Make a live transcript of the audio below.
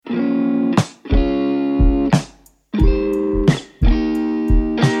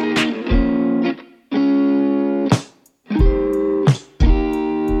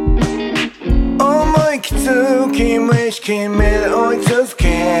識目で追い続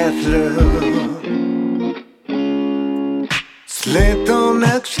けるそれと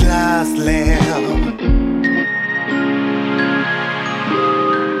なく知らせれ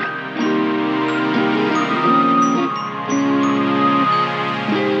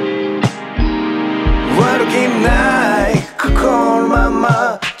悪気ない心のま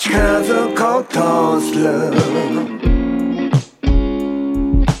ま近づこうとする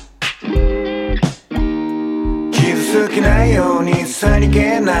傷つけないようにさり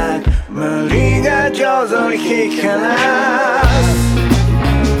げなく無理が上手に引き離す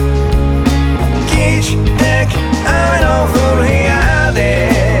疑似的雨の降る部屋で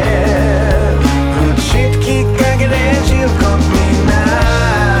ふとしたきっかけで知ることにな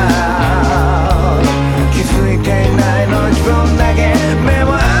る気づいていないの自分だけ目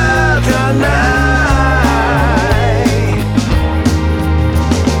も当たらない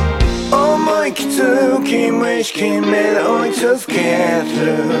重い気づき無意識目で追い続ける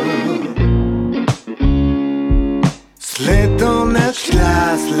それとなく知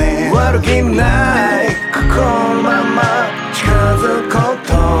らせれ悪気ない心のまま近づこう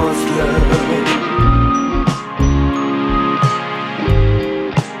とする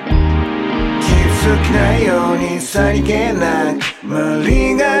傷つけないようにさりげなく無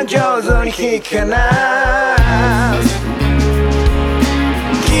理が上手に引き離す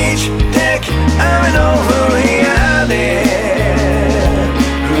疑似的雨の降る部屋で